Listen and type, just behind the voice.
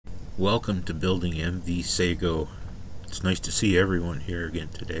Welcome to Building MV Sago. It's nice to see everyone here again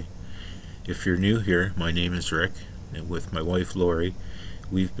today. If you're new here, my name is Rick, and with my wife Lori,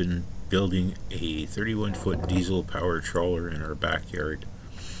 we've been building a 31-foot diesel powered trawler in our backyard.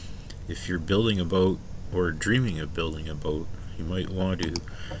 If you're building a boat or dreaming of building a boat, you might want to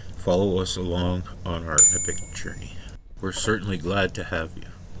follow us along on our epic journey. We're certainly glad to have you.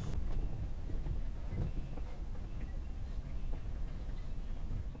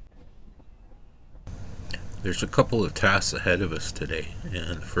 There's a couple of tasks ahead of us today,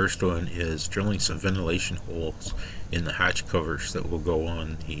 and the first one is drilling some ventilation holes in the hatch covers that will go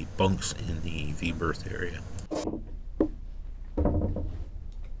on the bunks in the v-berth area.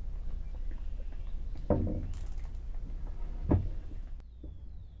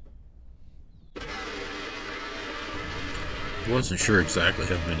 I wasn't sure exactly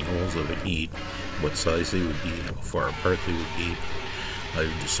how many holes I would need, what size they would be, how far apart they would be. I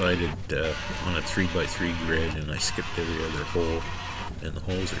decided on a 3x3 grid, and I skipped every other hole, and the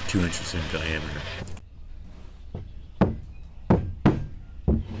holes are 2 inches in diameter.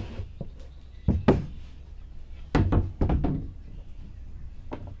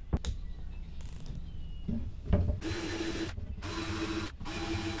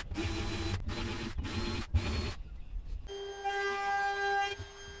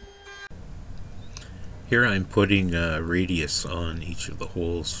 Here I'm putting a radius on each of the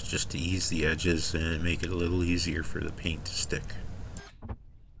holes just to ease the edges and make it a little easier for the paint to stick.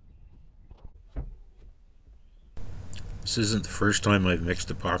 This isn't the first time I've mixed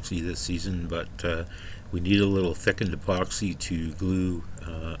epoxy this season, but we need a little thickened epoxy to glue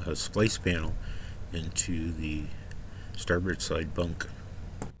a splice panel into the starboard side bunk.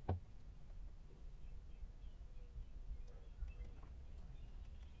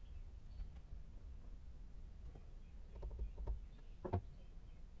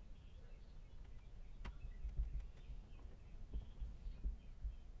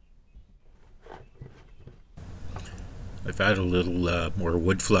 I've added a little more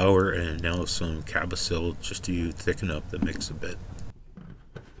wood flour and now some cabicil just to thicken up the mix a bit.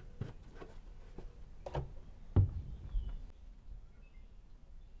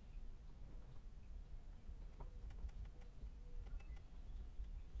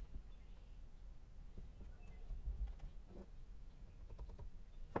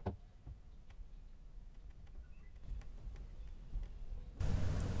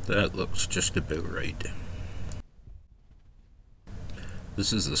 That looks just about right.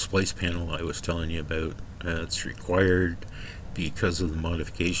 This is the splice panel I was telling you about. It's required because of the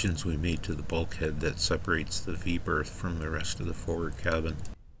modifications we made to the bulkhead that separates the v-berth from the rest of the forward cabin.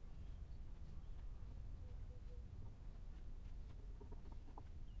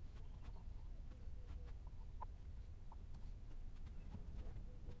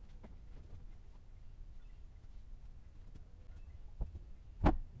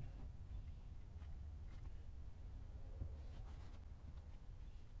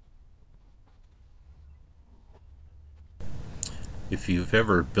 If you've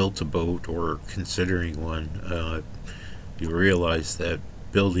ever built a boat or considering one, you realize that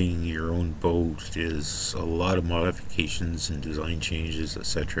building your own boat is a lot of modifications and design changes,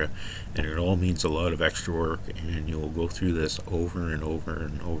 etc. And it all means a lot of extra work, and you'll go through this over and over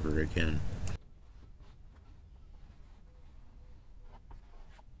and over again.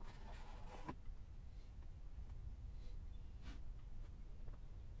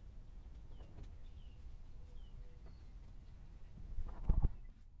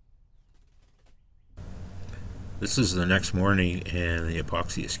 This is the next morning, and the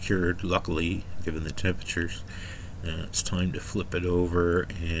epoxy is cured, luckily, given the temperatures. And it's time to flip it over,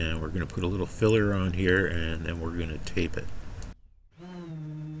 and we're going to put a little filler on here, and then we're going to tape it.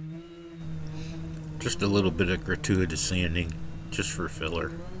 Just a little bit of gratuitous sanding, just for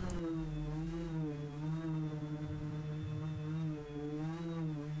filler.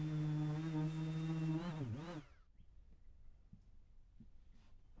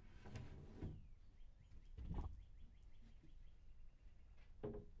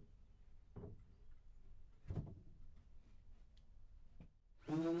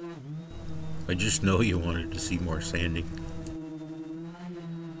 I just know you wanted to see more sanding.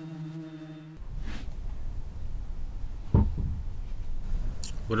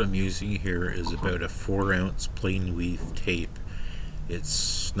 What I'm using here is about a 4-ounce plain weave tape.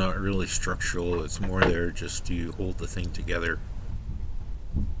 It's not really structural, it's more there just to hold the thing together.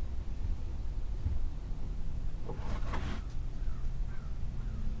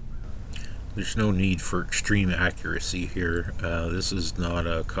 There's no need for extreme accuracy here. This is not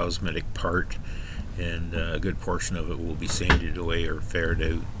a cosmetic part, and a good portion of it will be sanded away or faired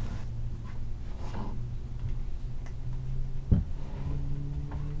out.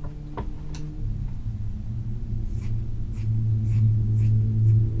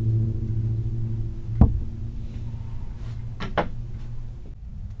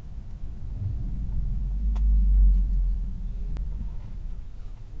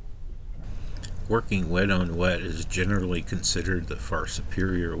 Working wet on wet is generally considered the far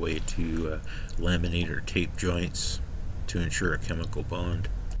superior way to laminate or tape joints to ensure a chemical bond.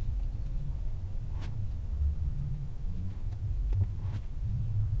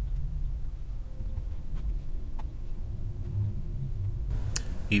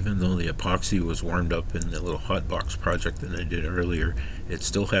 Even though the epoxy was warmed up in the little hot box project that I did earlier, it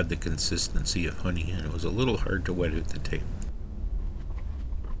still had the consistency of honey, and it was a little hard to wet out the tape.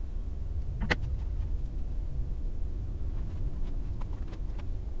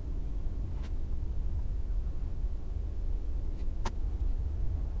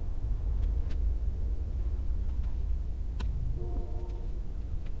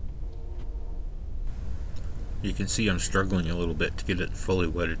 You can see I'm struggling a little bit to get it fully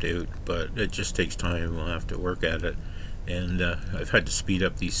wetted out, but it just takes time. We'll have to work at it. And I've had to speed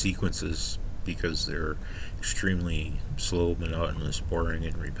up these sequences because they're extremely slow, monotonous, boring,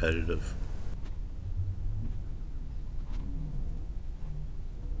 and repetitive.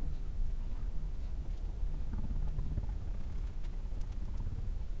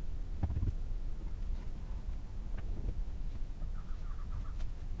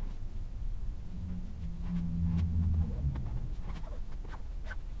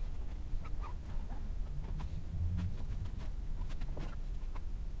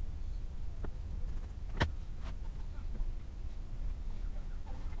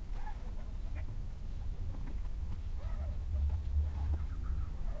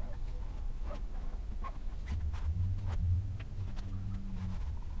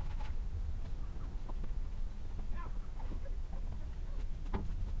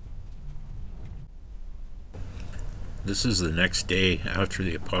 This is the next day after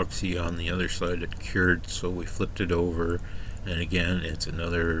the epoxy on the other side had cured, so we flipped it over, and again it's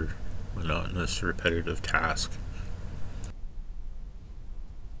another monotonous, repetitive task.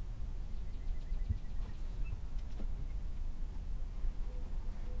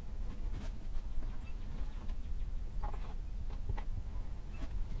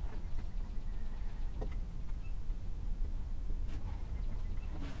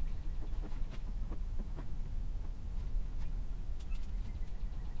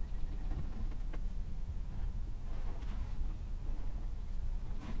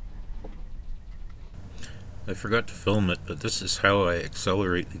 I forgot to film it, but this is how I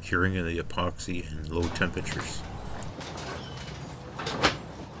accelerate the curing of the epoxy in low temperatures.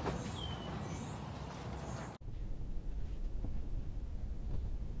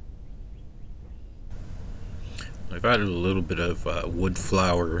 I've added a little bit of wood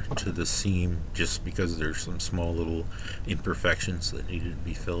flour to the seam just because there's some small little imperfections that needed to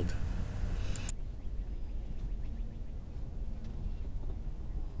be filled.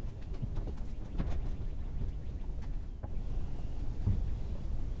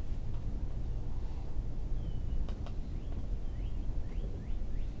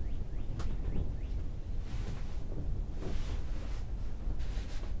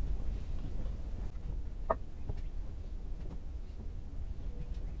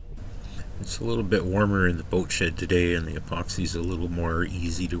 It's a little bit warmer in the boat shed today, and the epoxy's a little more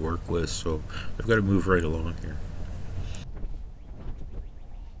easy to work with, so I've got to move right along here.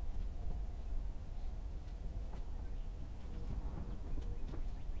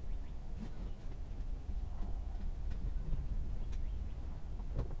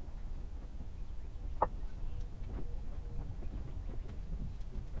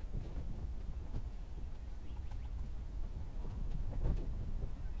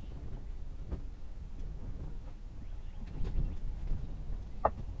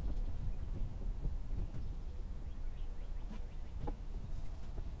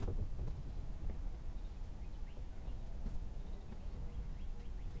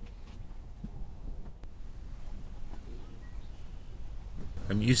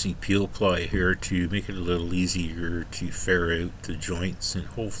 I'm using Peel Ply here to make it a little easier to ferre out the joints and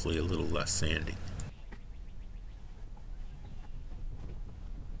hopefully a little less sanding.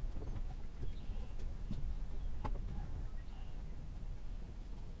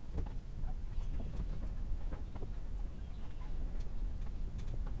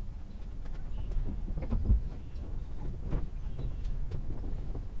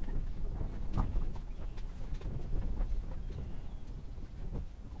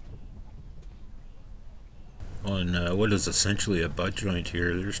 On what is essentially a butt joint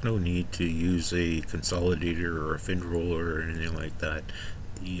here, there's no need to use a consolidator or a fin roller or anything like that.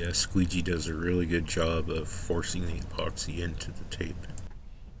 The squeegee does a really good job of forcing the epoxy into the tape.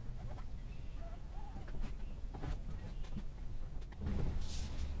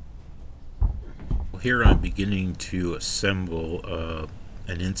 Here I'm beginning to assemble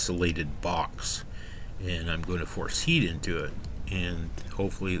an insulated box. and I'm going to force heat into it, and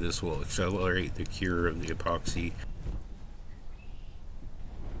hopefully this will accelerate the cure of the epoxy.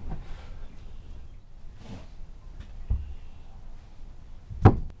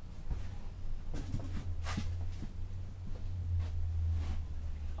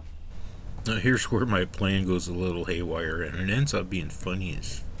 Now here's where my plan goes a little haywire, and it ends up being funny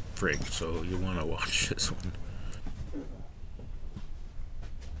as frig, so you want to watch this one.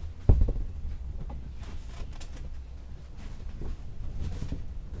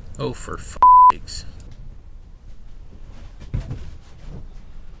 Oh, for f***sakes.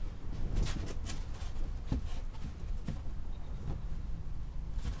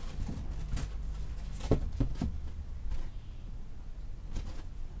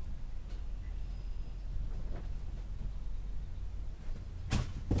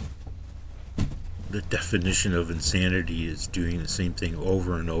 The definition of insanity is doing the same thing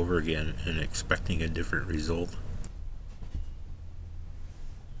over and over again and expecting a different result.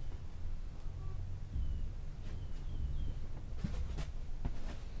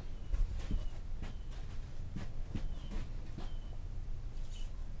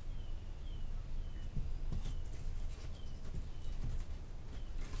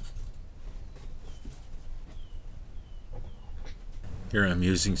 Here I'm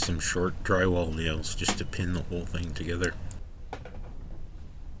using some short drywall nails just to pin the whole thing together.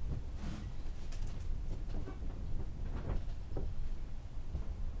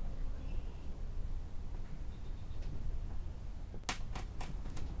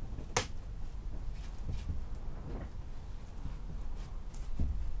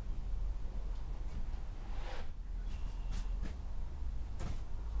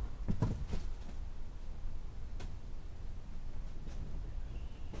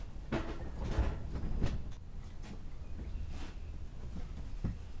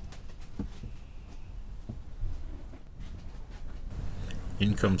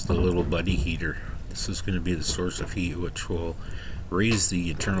 In comes the little buddy heater. This is going to be the source of heat, which will raise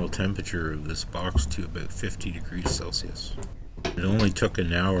the internal temperature of this box to about 50 degrees Celsius. It only took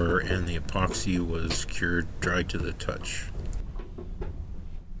an hour and the epoxy was cured dry to the touch.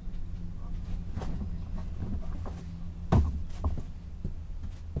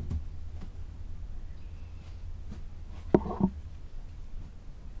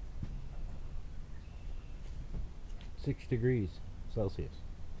 degrees Celsius.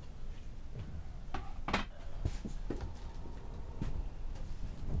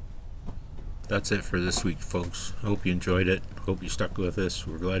 That's it for this week, folks. Hope you enjoyed it. Hope you stuck with us.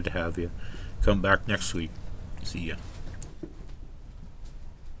 We're glad to have you. Come back next week. See ya.